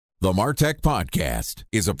The Martech Podcast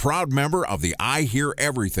is a proud member of the I Hear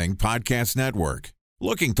Everything Podcast Network.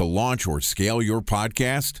 Looking to launch or scale your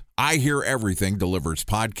podcast? I Hear Everything delivers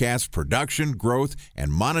podcast production, growth,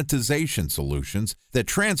 and monetization solutions that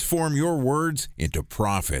transform your words into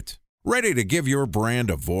profit. Ready to give your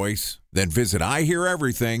brand a voice? Then visit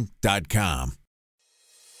iheareverything.com.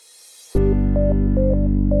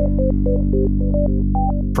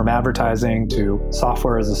 From advertising to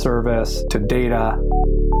software as a service to data.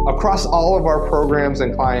 Across all of our programs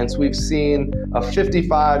and clients, we've seen a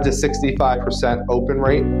 55 to 65% open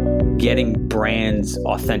rate. Getting brands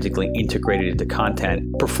authentically integrated into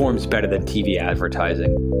content performs better than TV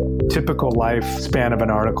advertising. Typical lifespan of an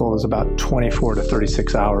article is about 24 to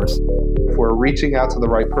 36 hours. If we're reaching out to the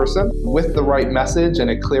right person with the right message and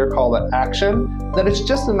a clear call to action, then it's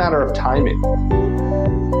just a matter of timing.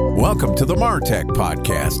 Welcome to the Martech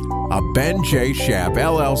Podcast, a Ben J. Schaap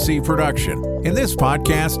LLC production. In this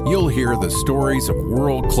podcast, you'll hear the stories of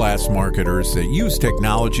world-class marketers that use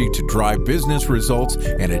technology to drive business results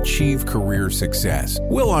and achieve career success.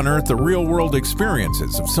 We'll unearth the real-world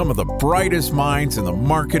experiences of some of the brightest minds in the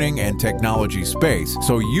marketing and technology space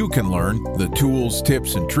so you can learn the tools,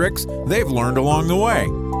 tips, and tricks they've learned along the way.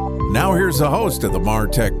 Now here's the host of the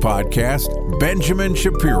Martech Podcast, Benjamin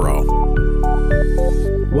Shapiro.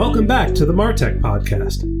 Welcome back to the Martech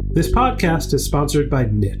Podcast. This podcast is sponsored by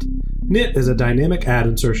Knit. Knit is a dynamic ad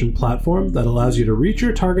insertion platform that allows you to reach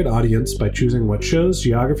your target audience by choosing what shows,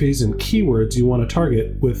 geographies, and keywords you want to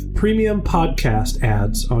target with premium podcast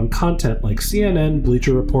ads on content like CNN,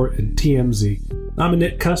 Bleacher Report, and TMZ. I'm a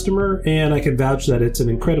Knit customer, and I can vouch that it's an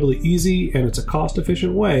incredibly easy and it's a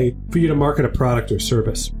cost-efficient way for you to market a product or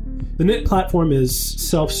service. The Knit platform is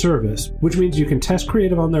self-service, which means you can test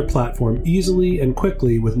creative on their platform easily and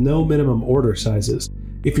quickly with no minimum order sizes.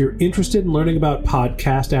 If you're interested in learning about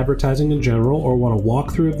podcast advertising in general or want a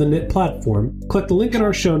walkthrough of the Knit platform, click the link in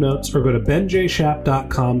our show notes or go to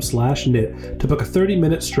benjschaap.com/knit to book a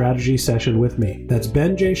 30-minute strategy session with me. That's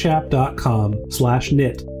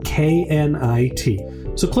benjschaap.com/knit, K-N-I-T.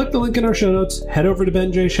 So click the link in our show notes, head over to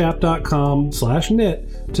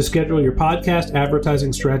benjschaap.com/knit to schedule your podcast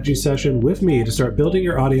advertising strategy session with me to start building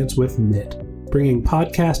your audience with Knit. Bringing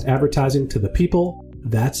podcast advertising to the people,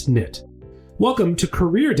 that's Knit. Welcome to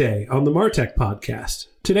Career Day on the Martech Podcast.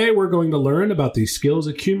 Today we're going to learn about the skills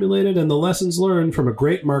accumulated and the lessons learned from a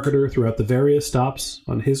great marketer throughout the various stops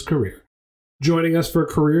on his career. Joining us for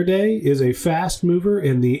Career Day is a fast mover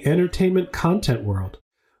in the entertainment content world.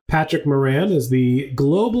 Patrick Moran is the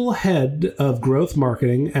global head of growth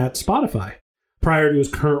marketing at Spotify. Prior to his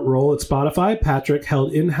current role at Spotify, Patrick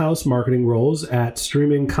held in-house marketing roles at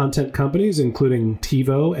streaming content companies including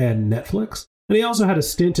TiVo and Netflix. And he also had a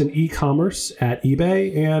stint in e-commerce at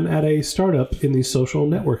eBay and at a startup in the social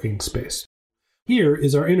networking space. Here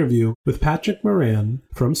is our interview with Patrick Moran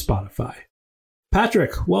from Spotify.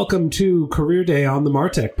 Patrick, welcome to Career Day on the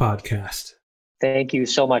Martech Podcast. Thank you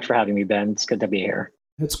so much for having me, Ben. It's good to be here.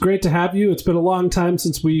 It's great to have you. It's been a long time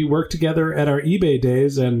since we worked together at our eBay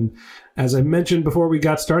days. And as I mentioned before we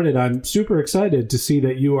got started, I'm super excited to see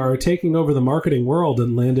that you are taking over the marketing world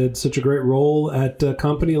and landed such a great role at a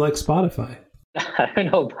company like Spotify. I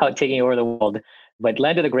don't know about taking over the world, but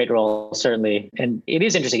landed a great role, certainly. And it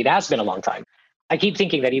is interesting. It has been a long time. I keep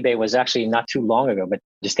thinking that eBay was actually not too long ago, but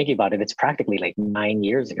just thinking about it, it's practically like 9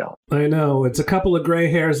 years ago. I know. It's a couple of gray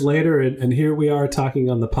hairs later, and here we are talking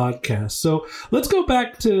on the podcast. So let's go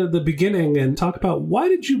back to the beginning and talk about why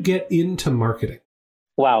did you get into marketing?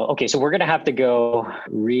 Wow. Okay. So we're going to have to go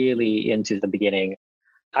really into the beginning.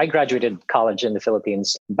 I graduated college in the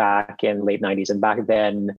Philippines back in late 90s. And back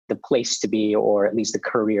then, the place to be, or at least the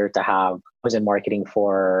career to have, was in marketing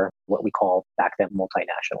for what we call back then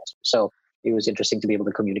multinationals. So it was interesting to be able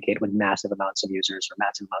to communicate with massive amounts of users or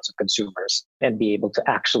massive amounts of consumers and be able to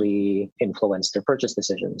actually influence their purchase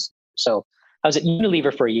decisions. So I was at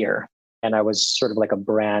Unilever for a year, and I was sort of like a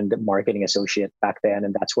brand marketing associate back then.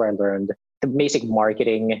 And that's where I learned the basic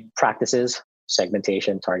marketing practices,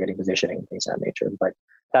 segmentation, targeting, positioning, things of that nature. But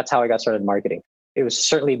that's how I got started in marketing. It was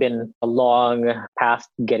certainly been a long path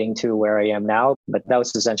getting to where I am now, but that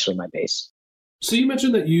was essentially my base. So you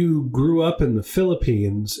mentioned that you grew up in the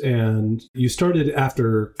Philippines and you started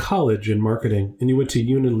after college in marketing and you went to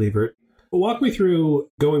Unilever. Walk me through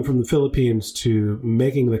going from the Philippines to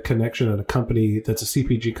making the connection at a company that's a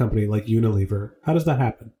CPG company like Unilever. How does that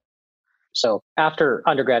happen? So after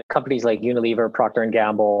undergrad, companies like Unilever, Procter &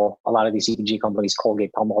 Gamble, a lot of these CPG companies,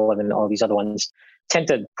 Colgate, Palmolive, and all these other ones tend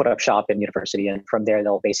to put up shop in university. And from there,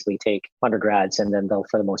 they'll basically take undergrads and then they'll,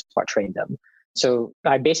 for the most part, train them. So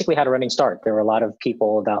I basically had a running start. There were a lot of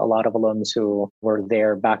people, a lot of alums who were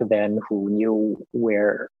there back then who knew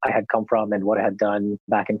where I had come from and what I had done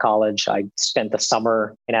back in college. I spent the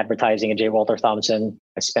summer in advertising at J. Walter Thompson.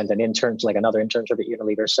 I spent another internship at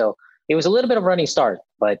Unilever. So it was a little bit of a running start,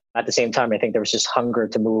 but at the same time, I think there was just hunger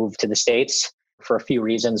to move to the States for a few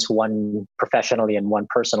reasons, one professionally and one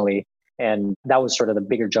personally. And that was sort of the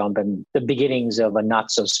bigger jump and the beginnings of a not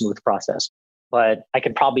so smooth process. But I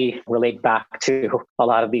could probably relate back to a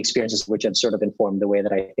lot of the experiences which have sort of informed the way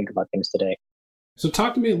that I think about things today. So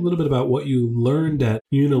talk to me a little bit about what you learned at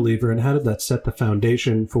Unilever and how did that set the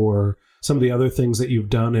foundation for some of the other things that you've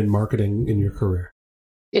done in marketing in your career?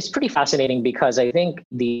 It's pretty fascinating because I think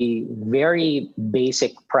the very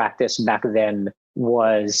basic practice back then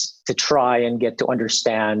was to try and get to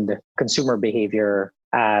understand consumer behavior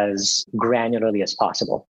as granularly as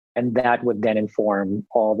possible. And that would then inform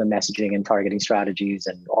all the messaging and targeting strategies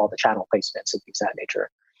and all the channel placements and things of that nature.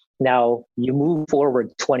 Now, you move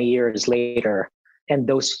forward 20 years later, and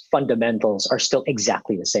those fundamentals are still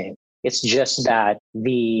exactly the same. It's just that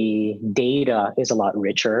the data is a lot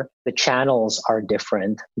richer. The channels are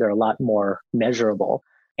different. They're a lot more measurable.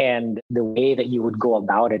 And the way that you would go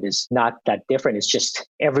about it is not that different. It's just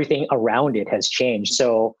everything around it has changed.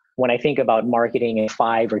 So when I think about marketing in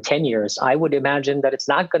 5 or 10 years, I would imagine that it's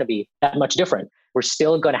not going to be that much different. We're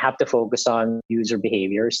still going to have to focus on user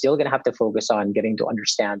behavior, still going to have to focus on getting to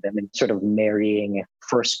understand them and sort of marrying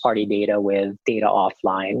first-party data with data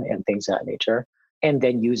offline and things of that nature. And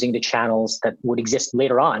then using the channels that would exist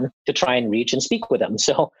later on to try and reach and speak with them.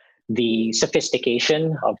 So the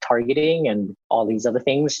sophistication of targeting and all these other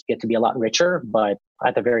things get to be a lot richer, but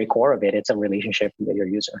at the very core of it, it's a relationship with your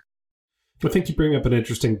user. I think you bring up an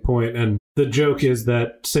interesting point, and the joke is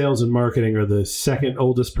that sales and marketing are the second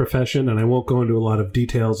oldest profession, and I won't go into a lot of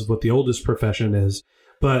details of what the oldest profession is,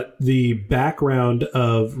 but the background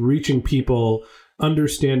of reaching people,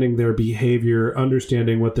 understanding their behavior,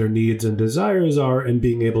 understanding what their needs and desires are, and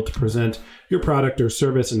being able to present your product or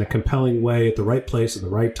service in a compelling way at the right place at the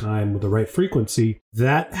right time with the right frequency,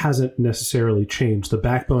 that hasn't necessarily changed. The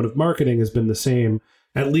backbone of marketing has been the same,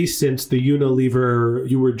 at least since the Unilever,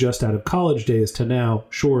 you were just out of college days to now.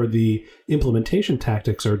 Sure, the implementation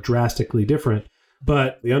tactics are drastically different,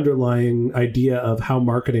 but the underlying idea of how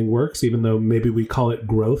marketing works, even though maybe we call it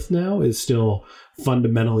growth now, is still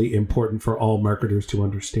fundamentally important for all marketers to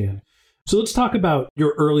understand. So let's talk about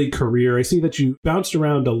your early career. I see that you bounced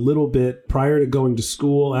around a little bit prior to going to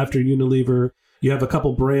school after Unilever. You have a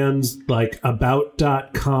couple brands like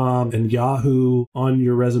About.com and Yahoo on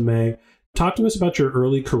your resume. Talk to us about your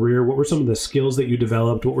early career. What were some of the skills that you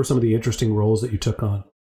developed? What were some of the interesting roles that you took on?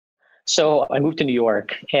 So I moved to New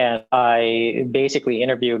York and I basically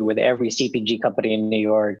interviewed with every CPG company in New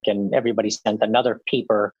York, and everybody sent another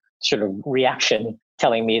paper sort of reaction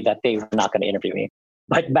telling me that they were not going to interview me.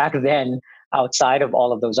 But back then, outside of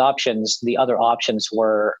all of those options, the other options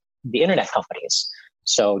were the internet companies.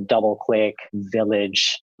 So DoubleClick,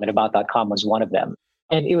 Village, and About.com was one of them.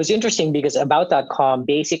 And it was interesting because About.com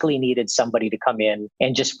basically needed somebody to come in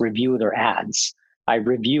and just review their ads. I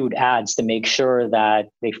reviewed ads to make sure that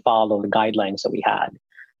they follow the guidelines that we had.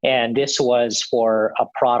 And this was for a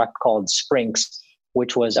product called Sprinx,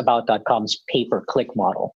 which was About.com's pay-per-click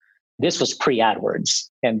model. This was pre-AdWords,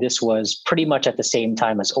 and this was pretty much at the same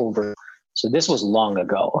time as Over. So this was long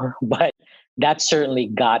ago, but that certainly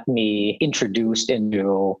got me introduced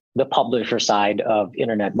into the publisher side of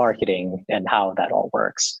internet marketing and how that all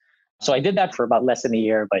works. So I did that for about less than a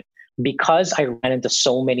year, but because I ran into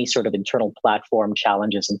so many sort of internal platform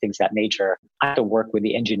challenges and things of that nature, I had to work with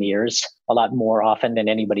the engineers a lot more often than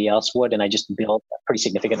anybody else would. And I just built a pretty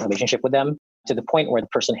significant relationship with them to the point where the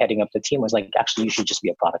person heading up the team was like, actually, you should just be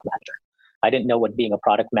a product manager. I didn't know what being a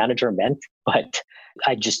product manager meant, but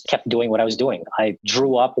I just kept doing what I was doing. I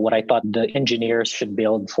drew up what I thought the engineers should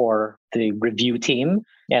build for the review team.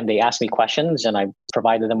 And they asked me questions and I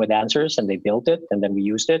provided them with answers and they built it. And then we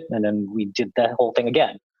used it. And then we did the whole thing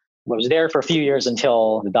again. I was there for a few years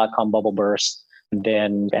until the dot-com bubble burst, and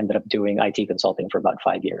then ended up doing IT consulting for about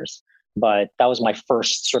 5 years. But that was my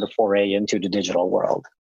first sort of foray into the digital world.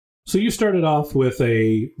 So you started off with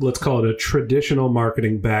let's call it a traditional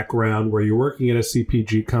marketing background where you're working at a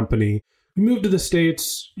CPG company. You move to the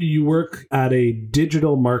States, you work at a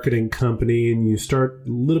digital marketing company, and you start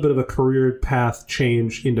a little bit of a career path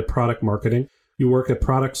change into product marketing. You work at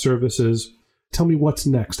Product Services. Tell me what's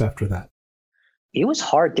next after that. It was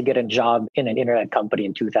hard to get a job in an internet company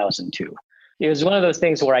in 2002. It was one of those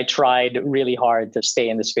things where I tried really hard to stay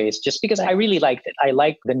in the space just because I really liked it. I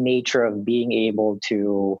liked the nature of being able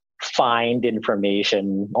to find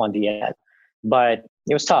information on the internet. But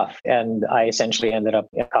It was tough. And I essentially ended up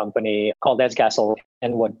in a company called Edcastle.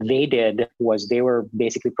 And what they did was they were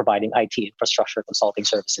basically providing IT infrastructure consulting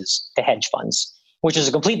services to hedge funds, which is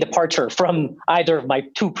a complete departure from either of my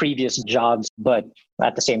two previous jobs. But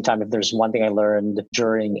at the same time, if there's one thing I learned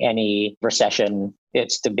during any recession,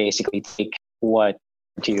 it's to basically take what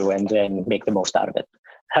to you and then make the most out of it.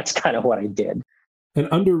 That's kind of what I did. An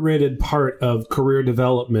underrated part of career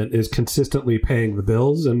development is consistently paying the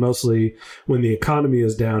bills. And mostly when the economy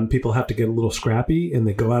is down, people have to get a little scrappy and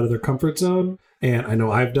they go out of their comfort zone. And I know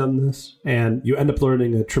I've done this. And you end up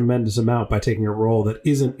learning a tremendous amount by taking a role that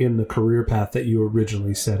isn't in the career path that you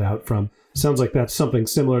originally set out from. Sounds like that's something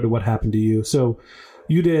similar to what happened to you. So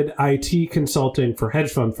you did IT consulting for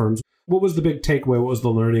hedge fund firms. What was the big takeaway? What was the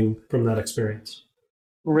learning from that experience?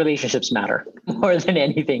 Relationships matter more than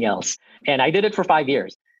anything else. And I did it for 5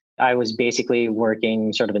 years. I was basically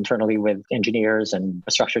working sort of internally with engineers and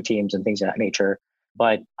infrastructure teams and things of that nature.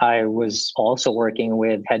 But I was also working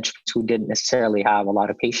with hedge funds who didn't necessarily have a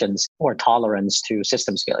lot of patience or tolerance to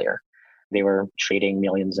systems failure. They were trading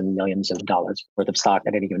millions and millions of dollars worth of stock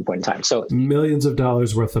at any given point in time. So millions of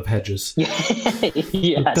dollars worth of hedges.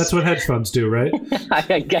 Yes. That's what hedge funds do, right?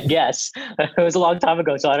 I guess. It was a long time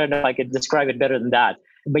ago, so I don't know if I could describe it better than that.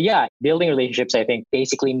 But yeah, building relationships, I think,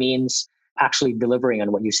 basically means actually delivering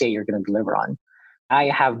on what you say you're going to deliver on. I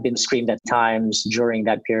have been screamed at times during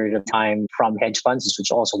that period of time from hedge funds, which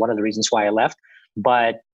is also one of the reasons why I left.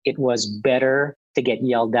 But it was better to get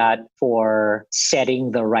yelled at for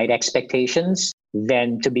setting the right expectations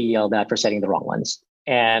than to be yelled at for setting the wrong ones.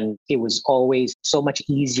 And it was always so much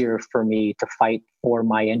easier for me to fight for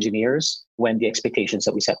my engineers when the expectations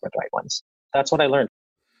that we set were the right ones. That's what I learned.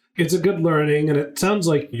 It's a good learning. And it sounds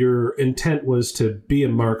like your intent was to be a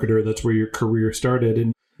marketer. That's where your career started.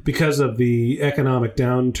 And because of the economic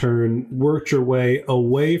downturn, worked your way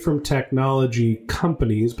away from technology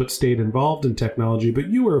companies, but stayed involved in technology. But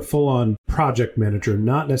you were a full-on project manager,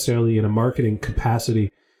 not necessarily in a marketing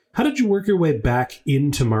capacity. How did you work your way back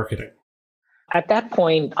into marketing? At that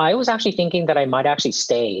point, I was actually thinking that I might actually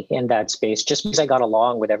stay in that space just because I got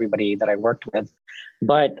along with everybody that I worked with.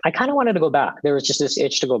 But I kind of wanted to go back. There was just this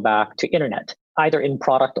itch to go back to internet, either in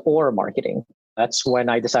product or marketing. That's when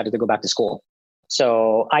I decided to go back to school.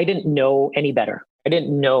 So I didn't know any better. I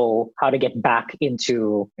didn't know how to get back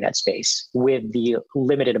into that space with the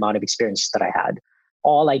limited amount of experience that I had.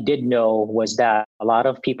 All I did know was that a lot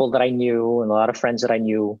of people that I knew and a lot of friends that I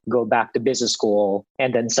knew go back to business school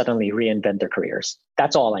and then suddenly reinvent their careers.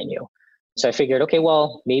 That's all I knew. So I figured, okay,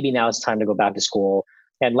 well, maybe now it's time to go back to school.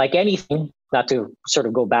 And like anything, not to sort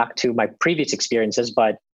of go back to my previous experiences,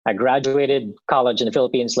 but I graduated college in the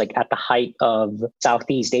Philippines, like at the height of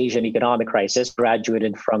Southeast Asian economic crisis,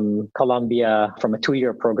 graduated from Columbia from a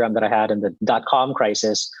 2-year program that I had in the .com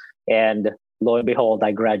crisis. And lo and behold,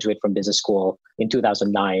 I graduated from business school in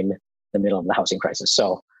 2009, in the middle of the housing crisis.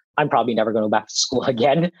 So I'm probably never going to go back to school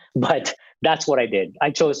again, but that's what I did. I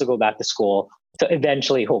chose to go back to school to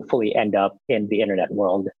eventually, hopefully end up in the internet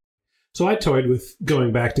world. So I toyed with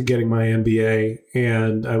going back to getting my MBA,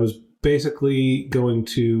 and I was basically going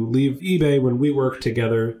to leave eBay when we worked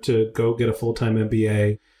together to go get a full-time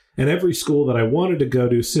MBA. And every school that I wanted to go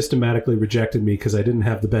to systematically rejected me because I didn't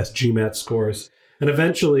have the best GMAT scores. And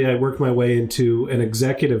eventually I worked my way into an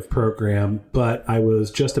executive program, but I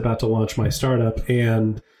was just about to launch my startup,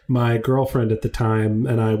 and my girlfriend at the time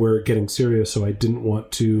and I were getting serious, so I didn't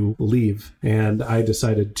want to leave. And I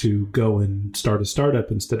decided to go and start a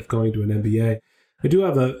startup instead of going to an MBA. I do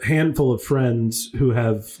have a handful of friends who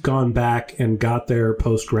have gone back and got their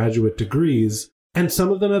postgraduate degrees, and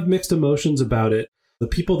some of them have mixed emotions about it. The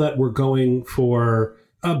people that were going for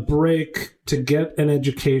a break to get an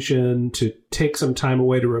education, to take some time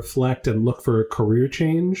away to reflect and look for a career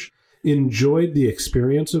change, enjoyed the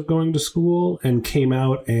experience of going to school and came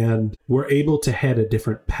out and were able to head a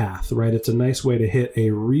different path, right? It's a nice way to hit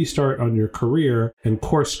a restart on your career and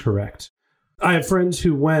course correct. I have friends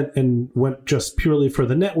who went just purely for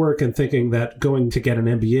the network and thinking that going to get an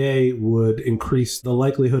MBA would increase the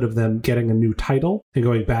likelihood of them getting a new title and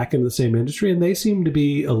going back into the same industry. And they seem to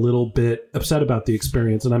be a little bit upset about the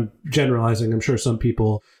experience. And I'm generalizing. I'm sure some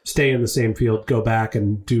people stay in the same field, go back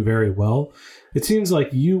and do very well. It seems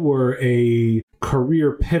like you were a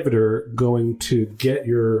career pivoter going to get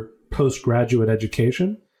your postgraduate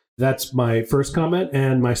education. That's my first comment.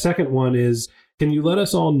 And my second one is, can you let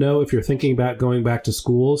us all know if you're thinking about going back to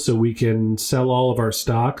school so we can sell all of our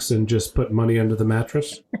stocks and just put money under the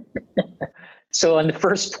mattress? So on the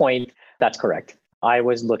first point, that's correct. I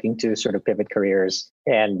was looking to sort of pivot careers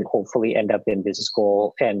and hopefully end up in business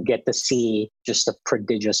school and get to see just a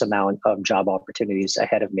prodigious amount of job opportunities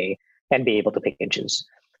ahead of me. and be able to pick and choose.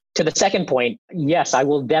 To the second point, yes, I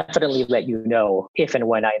will definitely let you know if and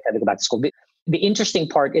when I intend to go back to school. The interesting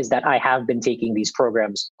part is that I have been taking these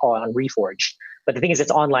programs on Reforge. But the thing is,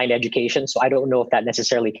 it's online education, so I don't know if that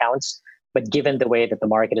necessarily counts. But given the way that the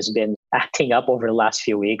market has been acting up over the last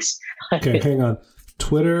few weeks. Okay, hang on.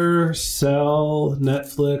 Twitter, sell,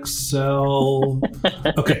 Netflix, sell.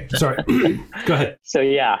 Okay, sorry. Go ahead. So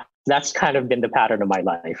yeah, that's kind of been the pattern of my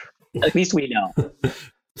life. At least we know.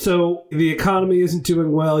 So the economy isn't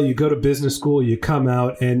doing well. You go to business school, you come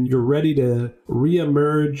out, and you're ready to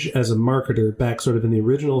reemerge as a marketer back sort of in the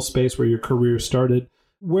original space where your career started.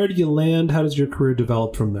 Where do you land? How does your career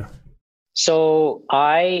develop from there? So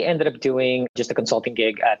I ended up doing just a consulting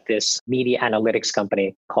gig at this media analytics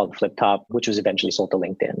company called FlipTop, which was eventually sold to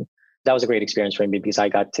LinkedIn. That was a great experience for me because I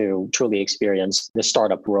got to truly experience the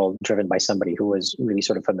startup world driven by somebody who was really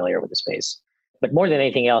sort of familiar with the space. But more than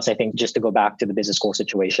anything else, I think just to go back to the business school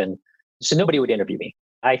situation, so nobody would interview me.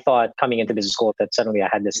 I thought coming into business school that suddenly I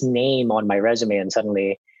had this name on my resume and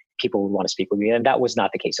suddenly people would want to speak with me. And that was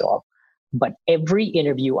not the case at all. But every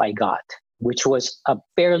interview I got, which was a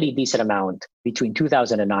fairly decent amount between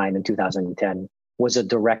 2009 and 2010, was a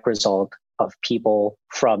direct result of people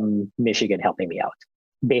from Michigan helping me out.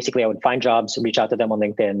 Basically, I would find jobs, reach out to them on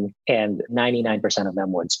LinkedIn, and 99% of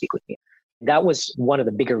them would speak with me. That was one of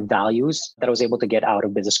the bigger values that I was able to get out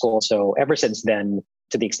of business school. So ever since then,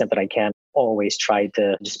 to the extent that I can, always try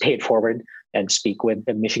to just pay it forward and speak with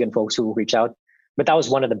the Michigan folks who reach out. But that was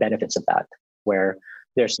one of the benefits of that, where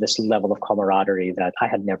there's this level of camaraderie that I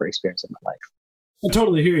had never experienced in my life. I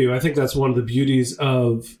totally hear you. I think that's one of the beauties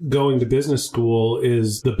of going to business school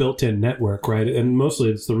is the built-in network, right? And mostly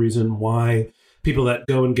it's the reason why people that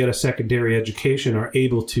go and get a secondary education are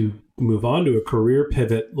able to move on to a career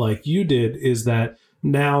pivot like you did, is that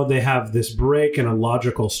now they have this break and a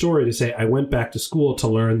logical story to say, I went back to school to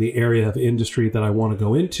learn the area of industry that I want to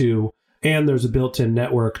go into. And there's a built-in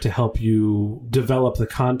network to help you develop the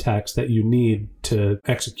contacts that you need to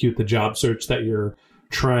execute the job search that you're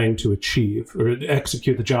trying to achieve, or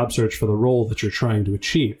execute the job search for the role that you're trying to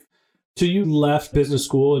achieve. So you left business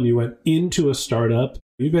school and you went into a startup.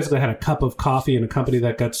 You basically had a cup of coffee in a company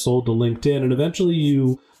that got sold to LinkedIn, and eventually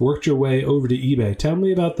you worked your way over to eBay. Tell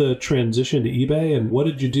me about the transition to eBay and what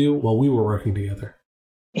did you do while we were working together?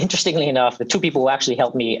 Interestingly enough, the two people who actually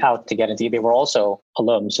helped me out to get into eBay were also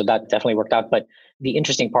alums, so that definitely worked out. But the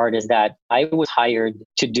interesting part is that I was hired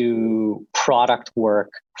to do product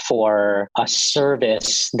work for a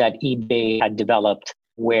service that eBay had developed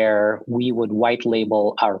where we would white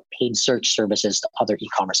label our paid search services to other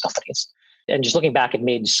e-commerce companies. And just looking back, it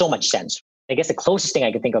made so much sense. I guess the closest thing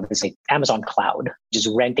I could think of is like Amazon Cloud, just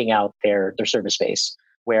renting out their service space,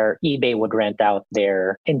 where eBay would rent out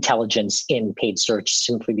their intelligence in paid search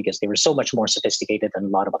simply because they were so much more sophisticated than a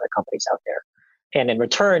lot of other companies out there. And in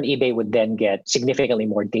return, eBay would then get significantly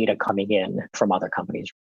more data coming in from other companies.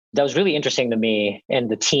 That was really interesting to me. And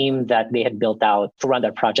the team that they had built out to run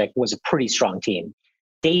that project was a pretty strong team.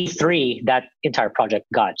 Day 3, that entire project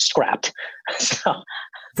got scrapped. So,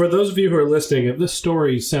 for those of you who are listening, if this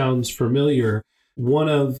story sounds familiar, one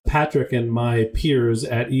of Patrick and my peers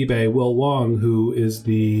at eBay, Will Wong, who is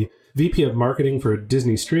the VP of marketing for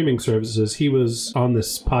Disney streaming services, he was on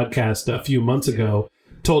this podcast a few months ago,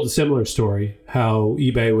 told a similar story, how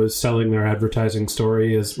eBay was selling their advertising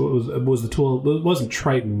story as what was the tool? It wasn't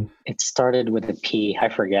Triton. It started with a P, I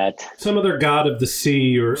forget. Some other god of the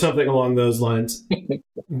sea or something along those lines.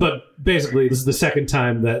 But basically, this is the second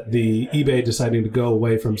time that the eBay deciding to go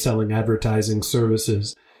away from selling advertising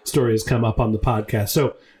services story has come up on the podcast.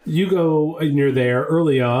 So you go and you're there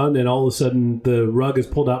early on, and all of a sudden the rug is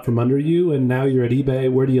pulled out from under you, and now you're at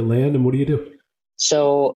eBay. Where do you land and what do you do?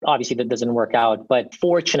 So obviously that doesn't work out, but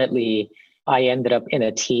fortunately, I ended up in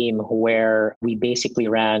a team where we basically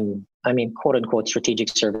ran, quote unquote, strategic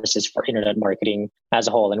services for internet marketing as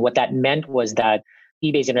a whole. And what that meant was that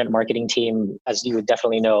eBay's internet marketing team, as you would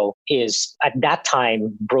definitely know, is at that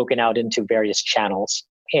time broken out into various channels.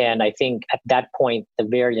 And I think at that point, the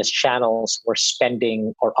various channels were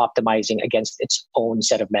spending or optimizing against its own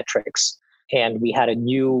set of metrics. And we had a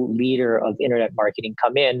new leader of internet marketing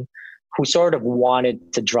come in who sort of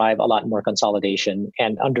wanted to drive a lot more consolidation.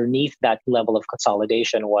 And underneath that level of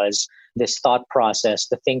consolidation was this thought process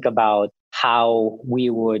to think about how we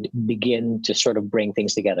would begin to sort of bring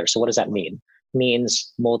things together. So what does that mean? It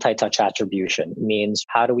means multi-touch attribution. It means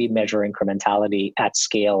how do we measure incrementality at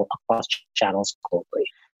scale across channels globally?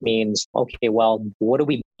 It means, okay, well, what do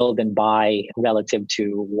we build and buy relative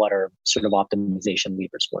to what our sort of optimization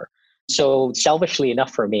levers were? So selfishly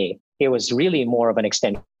enough for me, it was really more of an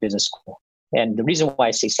extended business school. And the reason why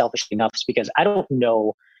I say selfishly enough is because I don't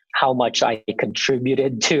know how much I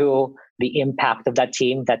contributed to the impact of that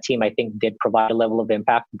team. That team, I think, did provide a level of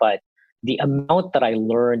impact, but the amount that I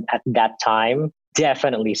learned at that time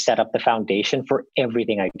definitely set up the foundation for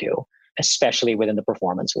everything I do, especially within the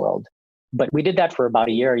performance world. But we did that for about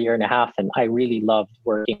a year and a half, and I really loved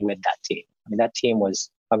working with that team. I mean, that team was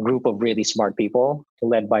a group of really smart people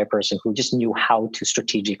led by a person who just knew how to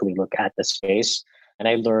strategically look at the space. And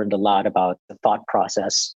I learned a lot about the thought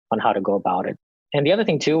process on how to go about it. And the other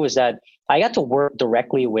thing too was that I got to work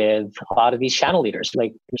directly with a lot of these channel leaders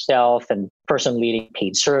like yourself and person leading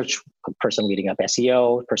paid search, person leading up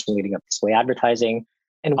SEO, person leading up display advertising.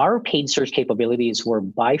 And our paid search capabilities were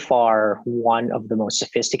by far one of the most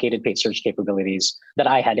sophisticated paid search capabilities that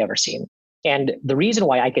I had ever seen. And the reason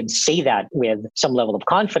why I could say that with some level of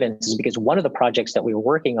confidence is because one of the projects that we were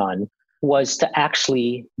working on was to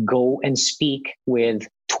actually go and speak with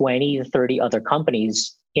 20 to 30 other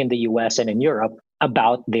companies in the US and in Europe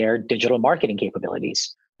about their digital marketing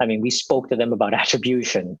capabilities. I mean, we spoke to them about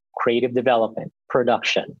attribution, creative development,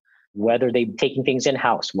 production, whether they're taking things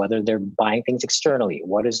in-house, whether they're buying things externally,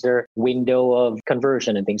 what is their window of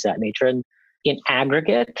conversion and things of that nature. And in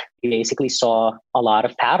aggregate, we basically saw a lot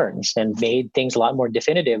of patterns and made things a lot more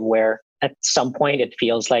definitive where at some point it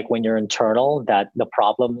feels like when you're internal that the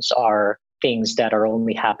problems are things that are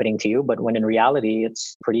only happening to you, but when in reality,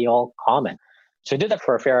 it's pretty all common. So I did that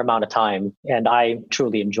for a fair amount of time and I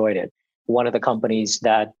truly enjoyed it. One of the companies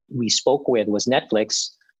that we spoke with was Netflix,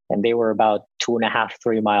 and they were about 2.5,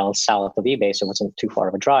 3 miles south of eBay, so it wasn't too far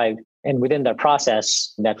of a drive. And within that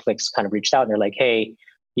process, Netflix kind of reached out and they're like, hey,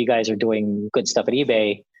 you guys are doing good stuff at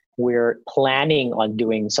eBay. We're planning on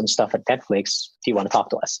doing some stuff at Netflix. Do you want to talk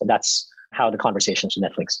to us? And that's how the conversations with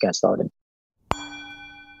Netflix got started.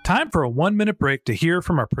 Time for a 1-minute break to hear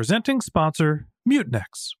from our presenting sponsor,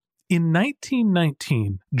 Mutinex. In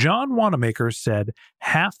 1919, John Wanamaker said,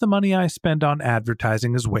 "Half the money I spend on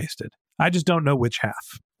advertising is wasted. I just don't know which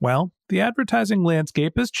half." Well, the advertising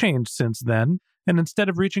landscape has changed since then, and instead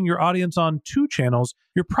of reaching your audience on 2 channels,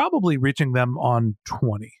 you're probably reaching them on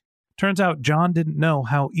 20. Turns out John didn't know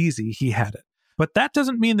how easy he had it. But that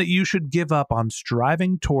doesn't mean that you should give up on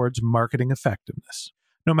striving towards marketing effectiveness.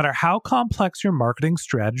 No matter how complex your marketing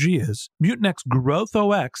strategy is, Mutinex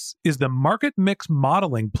GrowthOS is the market mix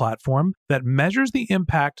modeling platform that measures the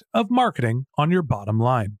impact of marketing on your bottom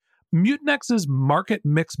line. Mutinex's market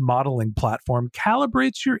mix modeling platform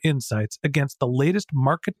calibrates your insights against the latest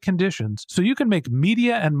market conditions so you can make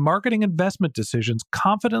media and marketing investment decisions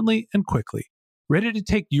confidently and quickly. Ready to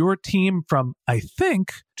take your team from I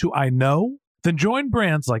think to I know? Then join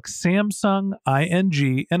brands like Samsung,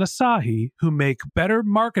 ING, and Asahi who make better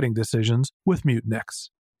marketing decisions with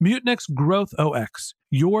Mutinex. Mutinex GrowthOS.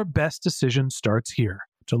 Your best decision starts here.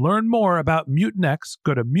 To learn more about Mutinex,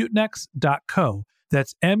 go to mutinex.co.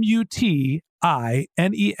 That's MUTINEX.co.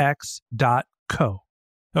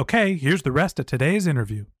 Okay, here's the rest of today's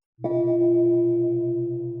interview.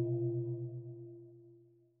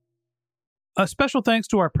 A special thanks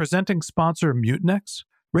to our presenting sponsor, Mutinex.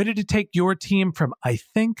 Ready to take your team from I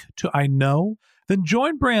think to I know? Then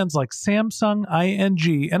join brands like Samsung,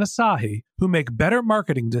 ING, and Asahi who make better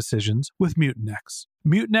marketing decisions with Mutinex.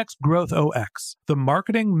 Mutinex GrowthOS, the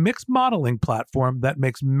marketing mix modeling platform that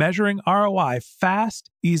makes measuring ROI fast,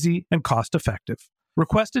 easy, and cost-effective.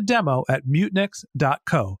 Request a demo at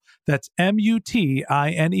mutinex.co. That's MUTINEX.co.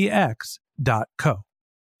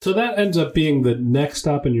 So that ends up being the next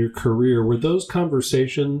stop in your career. Were those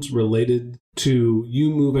conversations related to you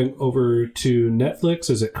moving over to Netflix?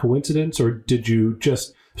 Is it coincidence, or did you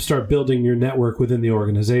just start building your network within the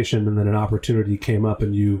organization and then an opportunity came up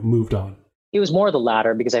and you moved on? It was more the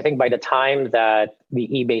latter, because I think by the time that the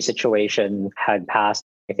eBay situation had passed,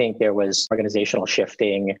 I think there was organizational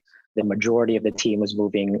shifting. The majority of the team was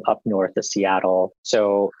moving up north to Seattle.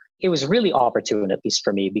 So it was really opportune, at least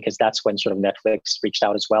for me, because that's when sort of Netflix reached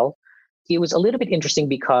out as well. It was a little bit interesting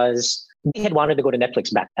because we had wanted to go to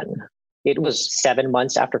Netflix back then. It was 7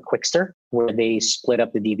 months after Qwikster, where they split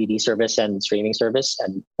up the DVD service and streaming service.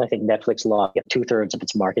 And I think Netflix lost 2/3 of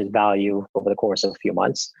its market value over the course of a few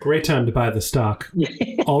months. Great time to buy the stock.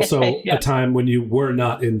 Also, a time when you were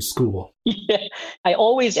not in school. Yeah. I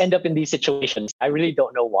always end up in these situations. I really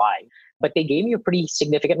don't know why. But they gave me a pretty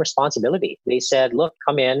significant responsibility. They said, look,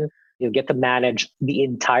 come in, you'll get to manage the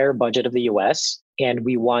entire budget of the US, and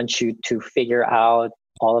we want you to figure out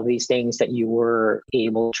all of these things that you were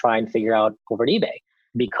able to try and figure out over at eBay,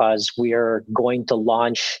 because we're going to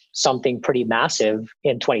launch something pretty massive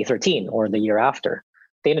in 2013 or the year after.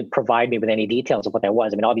 They didn't provide me with any details of what that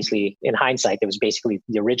was. I mean, obviously, in hindsight, it was basically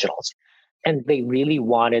the originals. And they really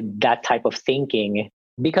wanted that type of thinking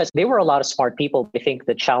because they were a lot of smart people. I think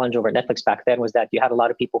the challenge over at Netflix back then was that you had a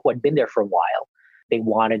lot of people who had been there for a while. They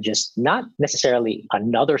wanted just not necessarily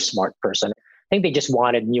another smart person. I think they just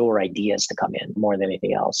wanted newer ideas to come in more than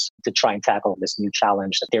anything else to try and tackle this new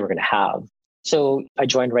challenge that they were going to have. So I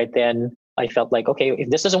joined right then. I felt like, okay, if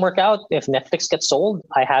this doesn't work out, if Netflix gets sold,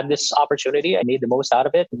 I had this opportunity. I made the most out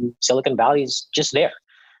of it. And Silicon Valley is just there.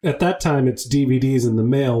 At that time, it's DVDs in the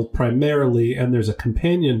mail primarily, and there's a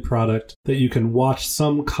companion product that you can watch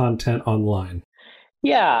some content online.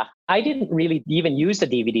 Yeah, I didn't really even use the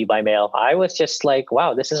DVD by mail. I was just like,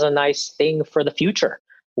 wow, this is a nice thing for the future.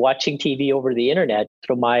 Watching TV over the internet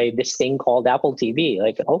through this thing called Apple TV.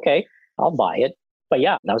 Like, okay, I'll buy it. But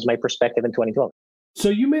yeah, that was my perspective in 2012. So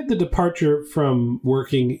you made the departure from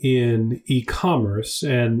working in e-commerce,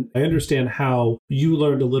 and I understand how you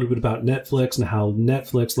learned a little bit about Netflix and how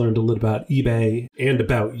Netflix learned a little about eBay and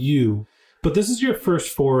about you. But this is your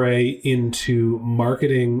first foray into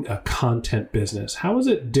marketing a content business. How is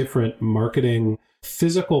it different marketing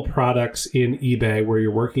physical products in eBay where you're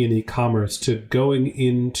working in e-commerce to going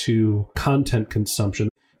into content consumption?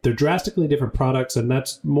 They're drastically different products, and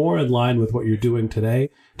that's more in line with what you're doing today.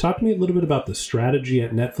 Talk to me a little bit about the strategy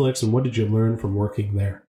at Netflix and what did you learn from working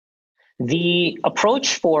there? The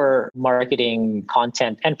approach for marketing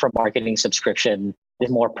content and for marketing subscription is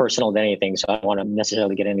more personal than anything. So I don't want to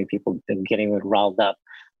necessarily get any people getting riled up,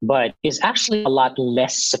 but is actually a lot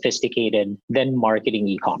less sophisticated than marketing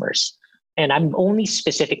e-commerce. And I'm only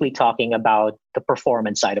specifically talking about the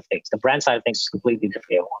performance side of things. The brand side of things is completely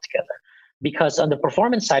different altogether. Because on the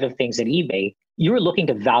performance side of things at eBay, you're looking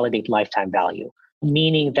to validate lifetime value,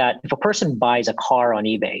 meaning that if a person buys a car on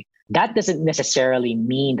eBay, that doesn't necessarily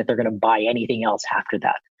mean that they're going to buy anything else after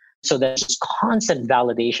that. So there's constant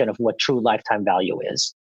validation of what true lifetime value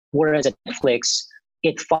is. Whereas at Netflix,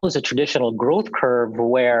 it follows a traditional growth curve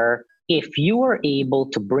where if you are able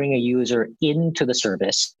to bring a user into the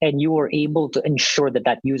service and you are able to ensure that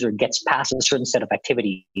that user gets past a certain set of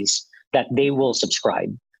activities, that they will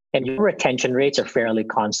subscribe. And your retention rates are fairly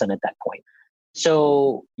constant at that point.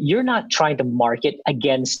 So you're not trying to market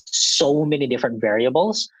against so many different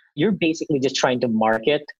variables. You're basically just trying to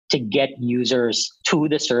market to get users to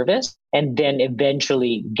the service and then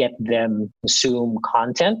eventually get them to consume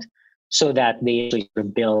content so that they actually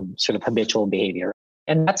build sort of habitual behavior.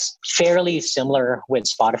 And that's fairly similar with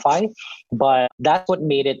Spotify, but that's what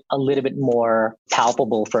made it a little bit more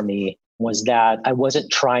palpable for me, was that I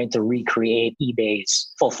wasn't trying to recreate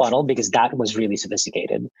eBay's full funnel because that was really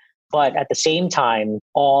sophisticated. But at the same time,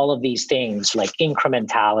 all of these things like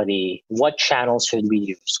incrementality, what channels should we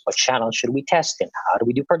use? What channels should we test in? How do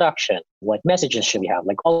we do production? What messages should we have?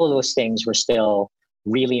 Like all of those things were still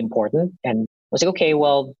really important. And I was like, okay,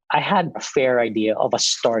 well, I had a fair idea of a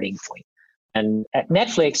starting point. And at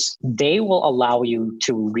Netflix, they will allow you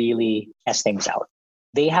to really test things out.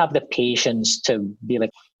 They have the patience to be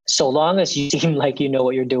like, so long as you seem like you know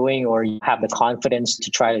what you're doing or you have the confidence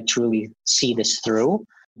to try to truly see this through,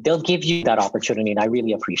 they'll give you that opportunity. And I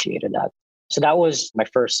really appreciated that. So that was my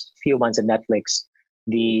first few months at Netflix.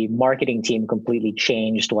 The marketing team completely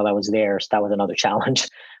changed while I was there. So that was another challenge.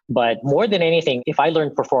 But more than anything, if I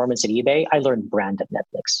learned performance at eBay, I learned brand at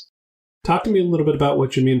Netflix. Talk to me a little bit about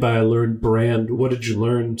what you mean by I learned brand. What did you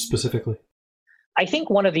learn specifically? I think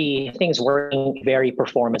one of the things working a very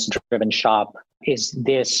performance-driven shop is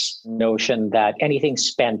this notion that anything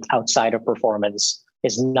spent outside of performance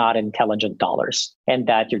is not intelligent dollars and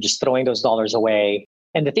that you're just throwing those dollars away.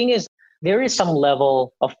 And the thing is, there is some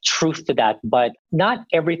level of truth to that, but not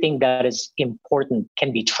everything that is important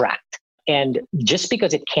can be tracked. And just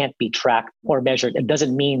because it can't be tracked or measured, it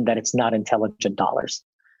doesn't mean that it's not intelligent dollars.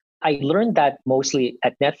 I learned that mostly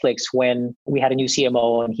at Netflix when we had a new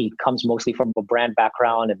CMO and he comes mostly from a brand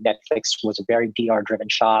background, and Netflix was a very DR-driven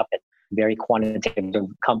shop and very quantitative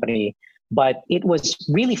company. But it was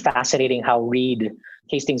really fascinating how Reed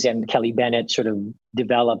Hastings and Kelly Bennett sort of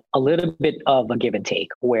developed a little bit of a give and take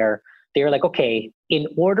where they're like, okay, in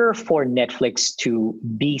order for Netflix to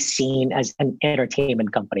be seen as an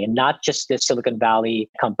entertainment company and not just the Silicon Valley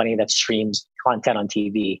company that streams content on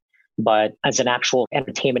TV, but as an actual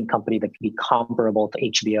entertainment company that can be comparable to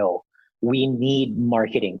HBO, we need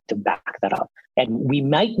marketing to back that up. And we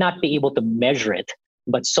might not be able to measure it,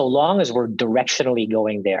 but so long as we're directionally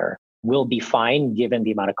going there, we'll be fine given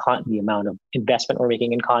the amount of investment we're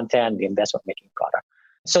making in content, the investment we're making in product.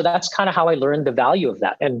 So that's kind of how I learned the value of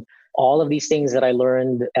that. And all of these things that I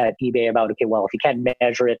learned at eBay about, okay, well, if you can't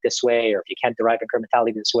measure it this way, or if you can't derive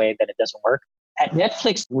incrementality this way, then it doesn't work. At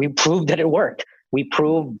Netflix, we proved that it worked. We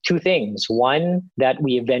proved two things. One, that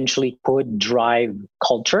we eventually could drive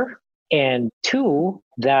culture And two,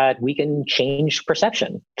 that we can change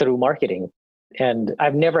perception through marketing. And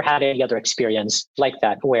I've never had any other experience like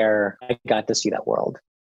that where I got to see that world.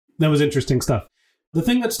 That was interesting stuff. The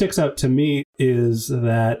thing that sticks out to me is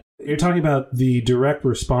that you're talking about the direct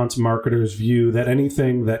response marketer's view that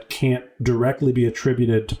anything that can't directly be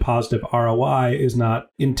attributed to positive ROI is not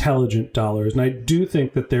intelligent dollars. And I do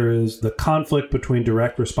think that there is the conflict between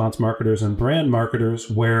direct response marketers and brand marketers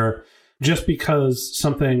where just because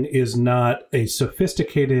something is not a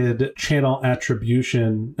sophisticated channel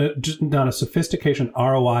attribution, just not a sophistication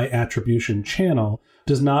ROI attribution channel,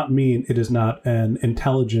 does not mean it is not an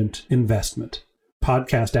intelligent investment.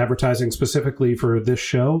 Podcast advertising specifically for this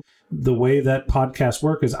show, the way that podcasts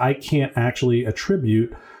work is I can't actually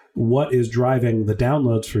attribute what is driving the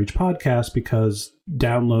downloads for each podcast because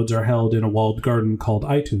downloads are held in a walled garden called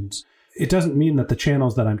iTunes. It doesn't mean that the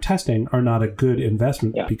channels that I'm testing are not a good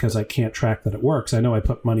investment because I can't track that it works. I know I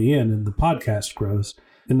put money in and the podcast grows.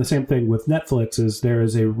 And the same thing with Netflix is there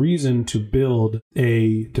is a reason to build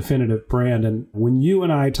a definitive brand. And when you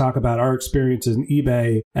and I talk about our experiences in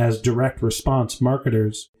eBay as direct response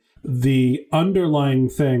marketers, the underlying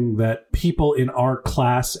thing that people in our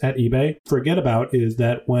class at eBay forget about is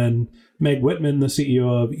that when Meg Whitman, the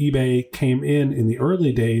CEO of eBay, came in the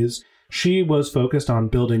early days, she was focused on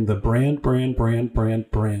building the brand.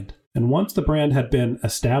 And once the brand had been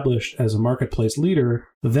established as a marketplace leader,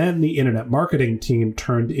 then the internet marketing team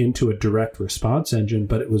turned into a direct response engine,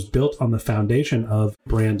 but it was built on the foundation of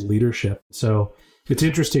brand leadership. So it's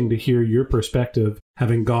interesting to hear your perspective,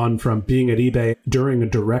 having gone from being at eBay during a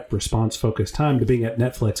direct response focused time to being at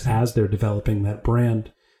Netflix as they're developing that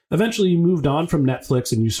brand. Eventually, you moved on from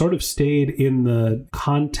Netflix and you sort of stayed in the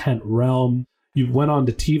content realm. You went on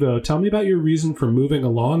to TiVo. Tell me about your reason for moving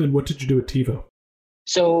along and what did you do at TiVo?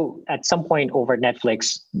 So at some point over at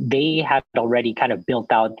Netflix, they had already kind of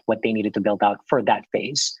built out what they needed to build out for that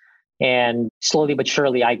phase. And slowly but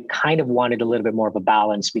surely, I kind of wanted a little bit more of a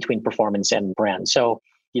balance between performance and brand. So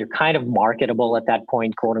you're kind of marketable at that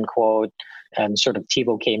point, quote unquote, and sort of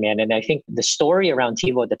TiVo came in. And I think the story around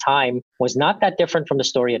TiVo at the time was not that different from the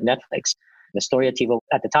story at Netflix. The story at TiVo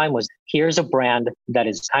at the time was, here's a brand that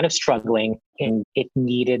is kind of struggling and it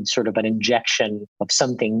needed sort of an injection of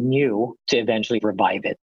something new to eventually revive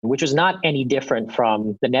it, which was not any different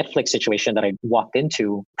from the Netflix situation that I walked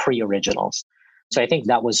into pre-originals. So I think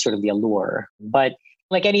that was sort of the allure. But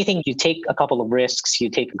like anything, you take a couple of risks, you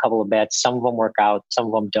take a couple of bets, some of them work out, some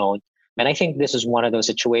of them don't. And I think this is one of those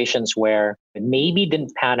situations where it maybe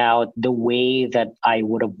didn't pan out the way that I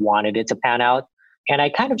would have wanted it to pan out. And I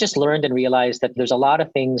kind of just learned and realized that there's a lot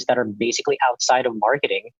of things that are basically outside of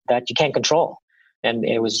marketing that you can't control. And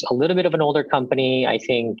it was a little bit of an older company. I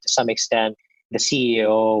think to some extent, the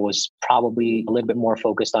CEO was probably a little bit more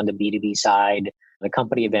focused on the B2B side. The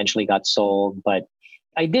company eventually got sold, but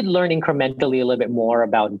I did learn incrementally a little bit more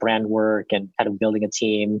about brand work and kind of building a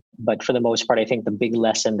team. But for the most part, I think the big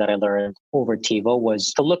lesson that I learned over TiVo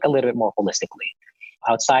was to look a little bit more holistically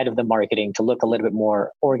outside of the marketing, to look a little bit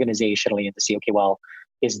more organizationally and to see, okay, well,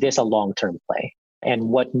 is this a long-term play? And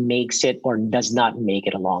what makes it or does not make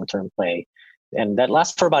it a long-term play? And that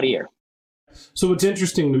lasts for about a year. So what's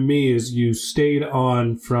interesting to me is you stayed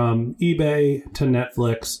on from eBay to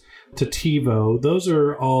Netflix to TiVo. Those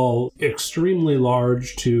are all extremely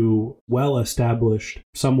large to well-established,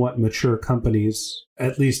 somewhat mature companies,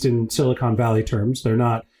 at least in Silicon Valley terms. They're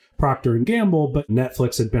not Procter & Gamble, but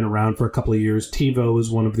Netflix had been around for a couple of years. TiVo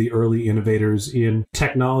was one of the early innovators in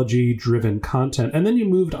technology-driven content. And then you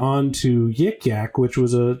moved on to Yik Yak, which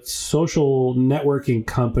was a social networking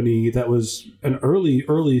company that was an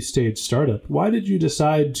early stage startup. Why did you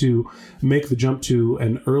decide to make the jump to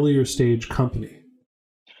an earlier stage company?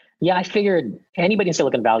 Yeah, I figured anybody in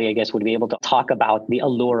Silicon Valley, I guess, would be able to talk about the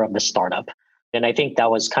allure of the startup. And I think that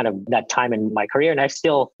was kind of that time in my career. And I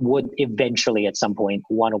still would eventually at some point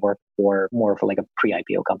want to work for more for like a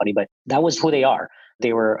pre-IPO company, but that was who they are.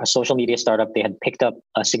 They were a social media startup. They had picked up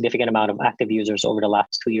a significant amount of active users over the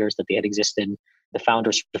last 2 years that they had existed. The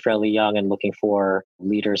founders were fairly young and looking for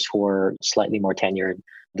leaders who were slightly more tenured.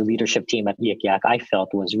 The leadership team at Yik Yak, I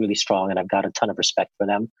felt, was really strong, and I've got a ton of respect for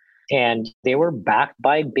them. And they were backed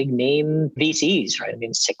by big name VCs, right? I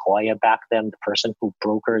mean, Sequoia backed them. The person who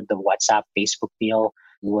brokered the WhatsApp Facebook deal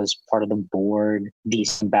was part of the board.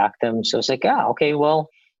 DC backed them. So it's like, okay, well,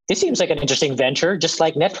 this seems like an interesting venture, just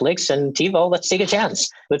like Netflix and TiVo. Let's take a chance.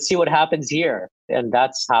 Let's see what happens here. And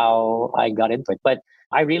that's how I got into it. But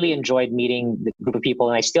I really enjoyed meeting the group of people,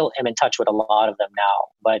 and I still am in touch with a lot of them now.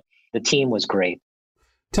 But the team was great.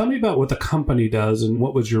 Tell me about what the company does and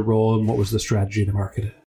what was your role and what was the strategy to market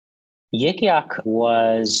it? Yik Yak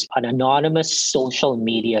was an anonymous social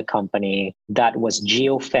media company that was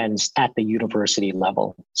geofenced at the university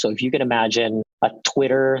level. So if you can imagine a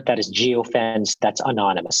Twitter that is geofenced, that's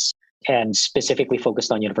anonymous and specifically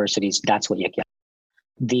focused on universities, that's what Yik Yak.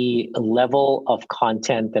 The level of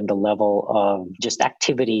content and the level of just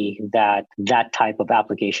activity that type of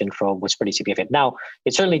application drove was pretty significant. Now,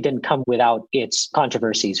 it certainly didn't come without its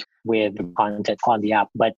controversies with content on the app,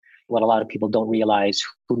 but what a lot of people don't realize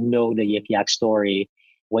who know the Yik Yak story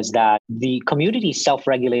was that the community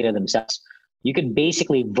self-regulated themselves. You could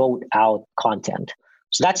basically vote out content.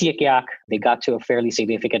 So that's Yik Yak. They got to a fairly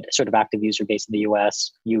significant sort of active user base in the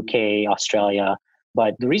US, UK, Australia.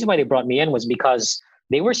 But the reason why they brought me in was because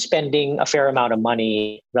they were spending a fair amount of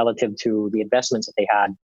money relative to the investments that they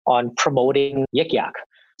had on promoting Yik Yak.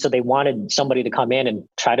 So they wanted somebody to come in and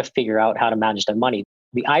try to figure out how to manage their money.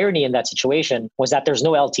 The irony in that situation was that there's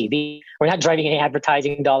no LTV. We're not driving any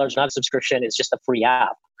advertising dollars, not a subscription. It's just a free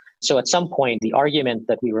app. So at some point, the argument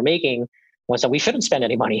that we were making was that we shouldn't spend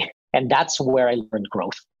any money. And that's where I learned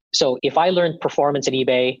growth. So if I learned performance at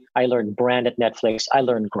eBay, I learned brand at Netflix, I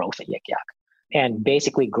learned growth at Yik Yak. And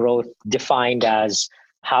basically growth defined as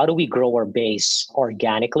how do we grow our base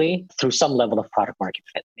organically through some level of product market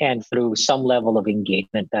fit and through some level of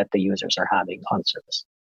engagement that the users are having on the service.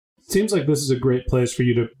 Seems like this is a great place for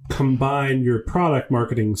you to combine your product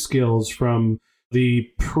marketing skills from the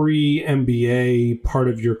pre-MBA part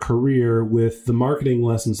of your career with the marketing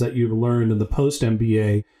lessons that you've learned in the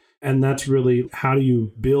post-MBA. And that's really how do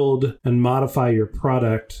you build and modify your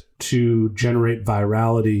product to generate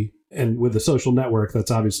virality. And with a social network,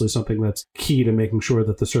 that's obviously something that's key to making sure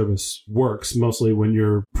that the service works, mostly when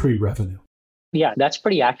you're pre-revenue. Yeah, that's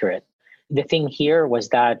pretty accurate. The thing here was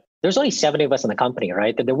that there's only 70 of us in the company,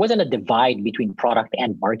 right? There wasn't a divide between product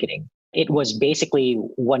and marketing. It was basically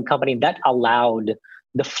one company that allowed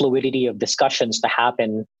the fluidity of discussions to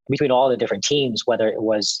happen between all the different teams, whether it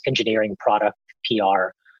was engineering, product,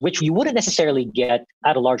 PR, which you wouldn't necessarily get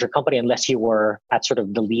at a larger company unless you were at sort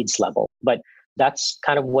of the leads level. But that's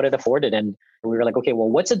kind of what it afforded. And we were like, okay, well,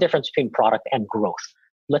 what's the difference between product and growth?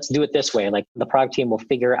 Let's do it this way. Like the product team will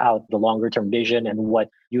figure out the longer term vision and what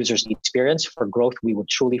users need experience. For growth, we will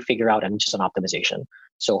truly figure out and just an optimization.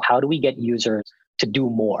 So how do we get users to do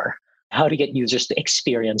more? How to get users to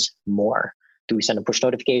experience more? Do we send them push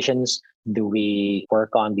notifications? Do we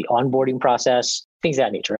work on the onboarding process? Things of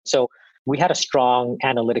that nature. So we had a strong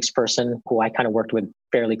analytics person who I kind of worked with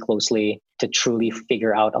fairly closely to truly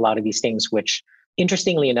figure out a lot of these things, which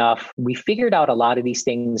interestingly enough, we figured out a lot of these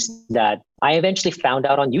things that I eventually found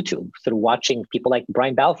out on YouTube through watching people like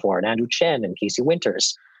Brian Balfour and Andrew Chen and Casey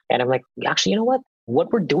Winters. And I'm like, actually, you know what?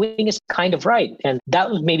 What we're doing is kind of right. And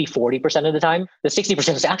that was maybe 40% of the time. The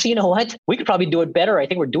 60% was actually, you know what? We could probably do it better. I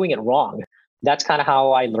think we're doing it wrong. That's kind of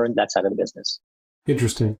how I learned that side of the business.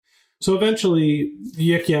 Interesting. So eventually,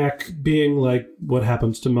 Yik Yak, being like what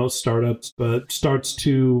happens to most startups, but starts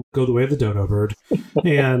to go the way of the dodo bird.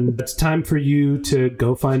 And it's time for you to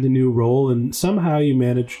go find a new role. And somehow you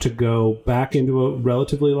manage to go back into a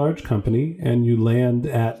relatively large company and you land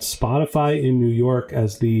at Spotify in New York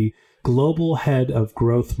as the global head of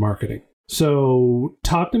growth marketing. So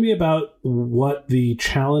talk to me about what the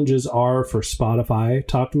challenges are for Spotify.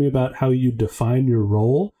 Talk to me about how you define your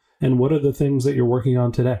role and what are the things that you're working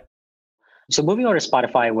on today. So moving over to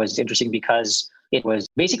Spotify was interesting because it was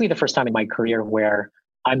basically the first time in my career where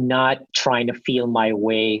I'm not trying to feel my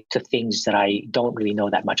way to things that I don't really know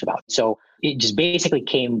that much about. So it just basically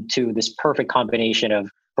came to this perfect combination of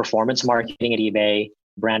performance marketing at eBay,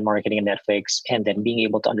 brand marketing at Netflix, and then being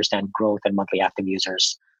able to understand growth and monthly active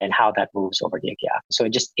users and how that moves over Yik Yak. So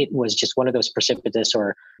it was just one of those precipitous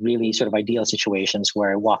or really sort of ideal situations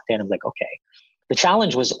where I walked in and I'm like, okay. The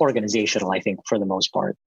challenge was organizational, I think, for the most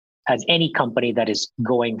part. As any company that is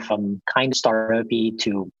going from kind of startup-y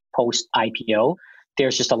to post-IPO,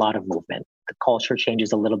 there's just a lot of movement. The culture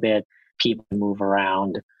changes a little bit, people move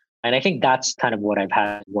around. And I think that's kind of what I've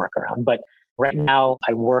had to work around. But right now,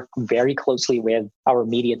 I work very closely with our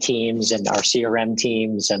media teams and our CRM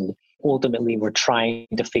teams. And ultimately, we're trying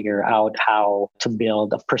to figure out how to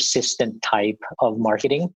build a persistent type of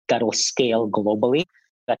marketing that will scale globally,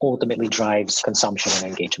 that ultimately drives consumption and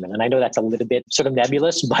engagement. And I know that's a little bit sort of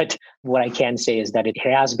nebulous, but what I can say is that it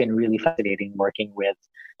has been really fascinating working with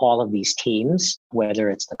all of these teams, whether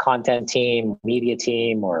it's the content team, media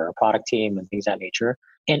team, or product team and things of that nature,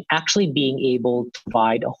 and actually being able to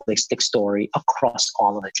provide a holistic story across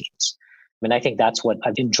all of the teams. I mean, I think that's what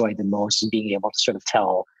I've enjoyed the most, is being able to sort of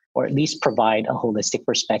tell, or at least provide a holistic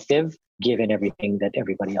perspective, given everything that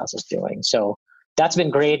everybody else is doing. So that's been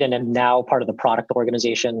great. And I'm now part of the product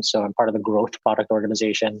organization. So I'm part of the growth product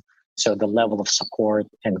organization. So the level of support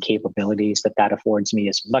and capabilities that affords me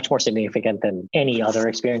is much more significant than any other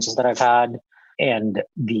experiences that I've had. And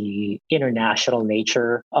the international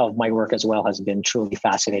nature of my work as well has been truly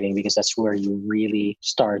fascinating, because that's where you really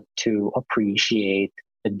start to appreciate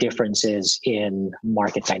the differences in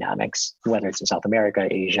market dynamics, whether it's in South America,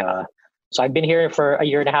 Asia. So I've been here for a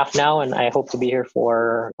year and a half now, and I hope to be here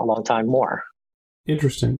for a long time more.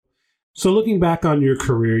 Interesting. So looking back on your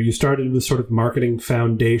career, you started with sort of marketing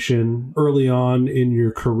foundation early on in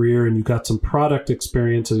your career, and you got some product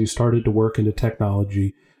experience as you started to work into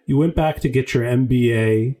technology. You went back to get your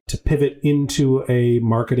MBA to pivot into a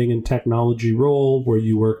marketing and technology role where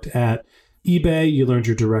you worked at eBay. You learned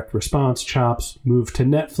your direct response chops, moved to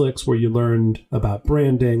Netflix where you learned about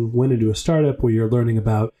branding, went into a startup where you're learning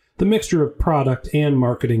about the mixture of product and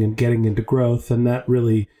marketing and getting into growth. And that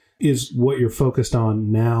really is what you're focused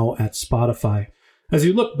on now at Spotify. As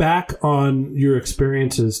you look back on your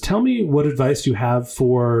experiences, tell me what advice you have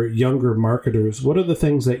for younger marketers. What are the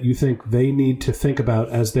things that you think they need to think about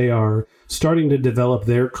as they are starting to develop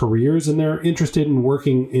their careers and they're interested in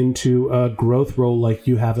working into a growth role like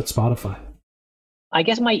you have at Spotify? I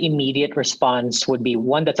guess my immediate response would be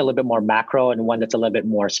one that's a little bit more macro and one that's a little bit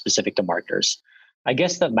more specific to marketers. I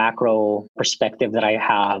guess the macro perspective that I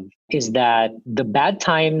have is that the bad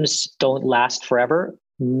times don't last forever,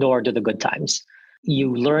 nor do the good times.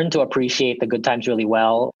 You learn to appreciate the good times really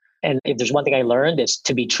well. And if there's one thing I learned, is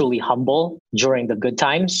to be truly humble during the good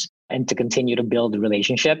times and to continue to build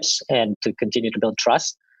relationships and to continue to build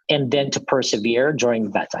trust, and then to persevere during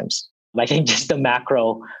the bad times. I think just the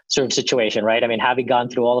macro sort of situation, right? I mean, having gone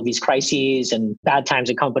through all of these crises and bad times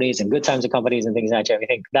in companies and good times in companies and things like that, I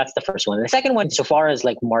think that's the first one. And the second one, so far as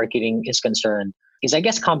like marketing is concerned, is I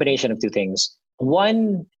guess combination of two things.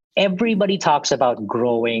 One, everybody talks about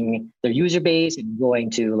growing their user base and going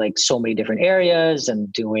to like so many different areas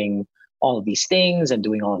and doing all of these things and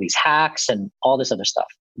doing all of these hacks and all this other stuff.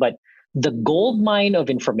 But the gold mine of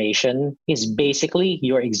information is basically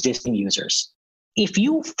your existing users. If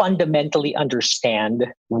you fundamentally understand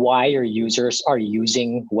why your users are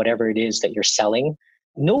using whatever it is that you're selling,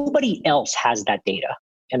 nobody else has that data.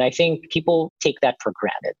 And I think people take that for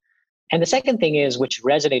granted. And the second thing is, which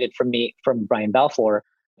resonated from me, from Brian Balfour,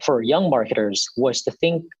 for young marketers, was to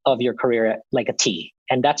think of your career like a T.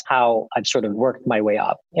 And that's how I've sort of worked my way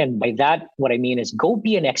up. And by that, what I mean is go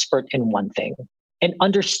be an expert in one thing and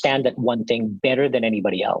understand that one thing better than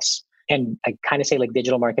anybody else. And I kind of say like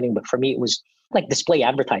digital marketing, but for me, it was like display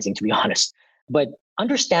advertising, to be honest. But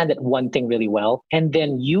understand that one thing really well, and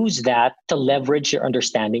then use that to leverage your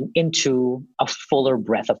understanding into a fuller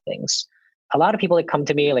breadth of things. A lot of people that come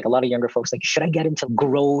to me, like a lot of younger folks, like, should I get into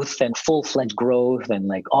growth and full-fledged growth and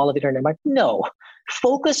like all of it? And I'm like, no,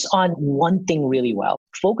 focus on one thing really well.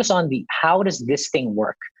 Focus on how does this thing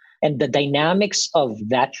work? And the dynamics of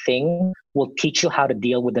that thing will teach you how to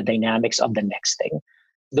deal with the dynamics of the next thing.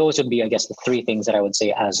 Those would be, I guess, the three things that I would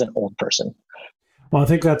say as an old person. Well, I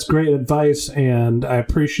think that's great advice, and I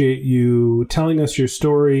appreciate you telling us your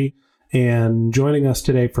story and joining us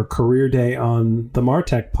today for Career Day on the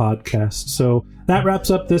Martech podcast. So that wraps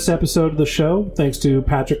up this episode of the show. Thanks to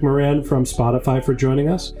Patrick Moran from Spotify for joining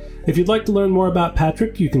us. If you'd like to learn more about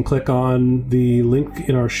Patrick, you can click on the link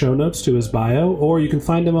in our show notes to his bio, or you can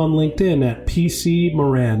find him on LinkedIn at PC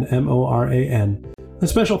Moran, Moran. A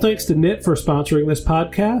special thanks to Knit for sponsoring this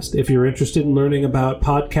podcast. If you're interested in learning about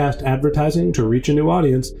podcast advertising to reach a new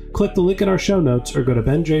audience, click the link in our show notes or go to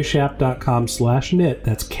benjshap.com/knit,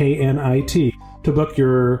 that's KNIT, to book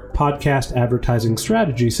your podcast advertising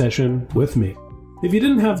strategy session with me. If you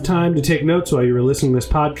didn't have time to take notes while you were listening to this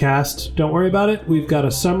podcast, don't worry about it. We've got a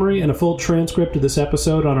summary and a full transcript of this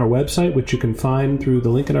episode on our website, which you can find through the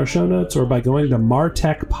link in our show notes or by going to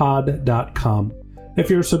martechpod.com. If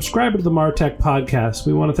you're a subscriber to the Martech podcast,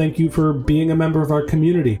 we want to thank you for being a member of our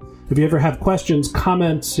community. If you ever have questions,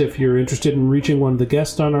 comments, if you're interested in reaching one of the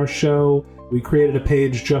guests on our show, we created a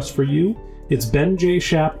page just for you. It's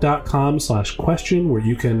benjshap.com/question, where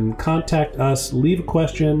you can contact us, leave a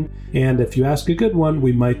question, and if you ask a good one,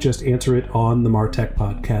 we might just answer it on the Martech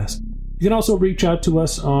podcast. You can also reach out to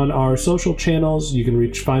us on our social channels. You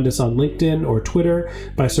can find us on LinkedIn or Twitter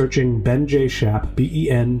by searching BenJShap,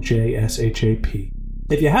 BenJShap.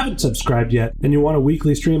 If you haven't subscribed yet and you want a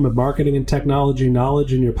weekly stream of marketing and technology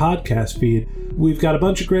knowledge in your podcast feed, we've got a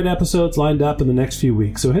bunch of great episodes lined up in the next few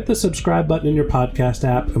weeks. So hit the subscribe button in your podcast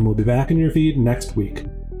app and we'll be back in your feed next week.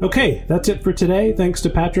 Okay, that's it for today. Thanks to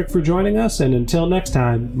Patrick for joining us. And until next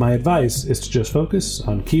time, my advice is to just focus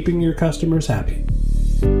on keeping your customers happy.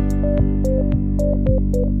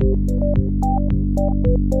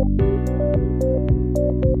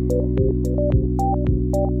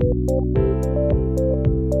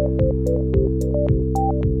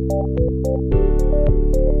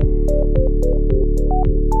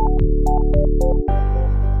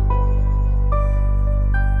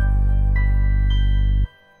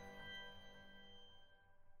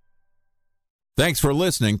 Thanks for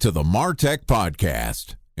listening to the MarTech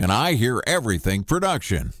Podcast, an I Hear Everything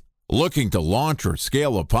production. Looking to launch or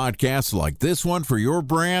scale a podcast like this one for your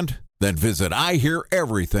brand? Then visit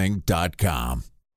iheareverything.com.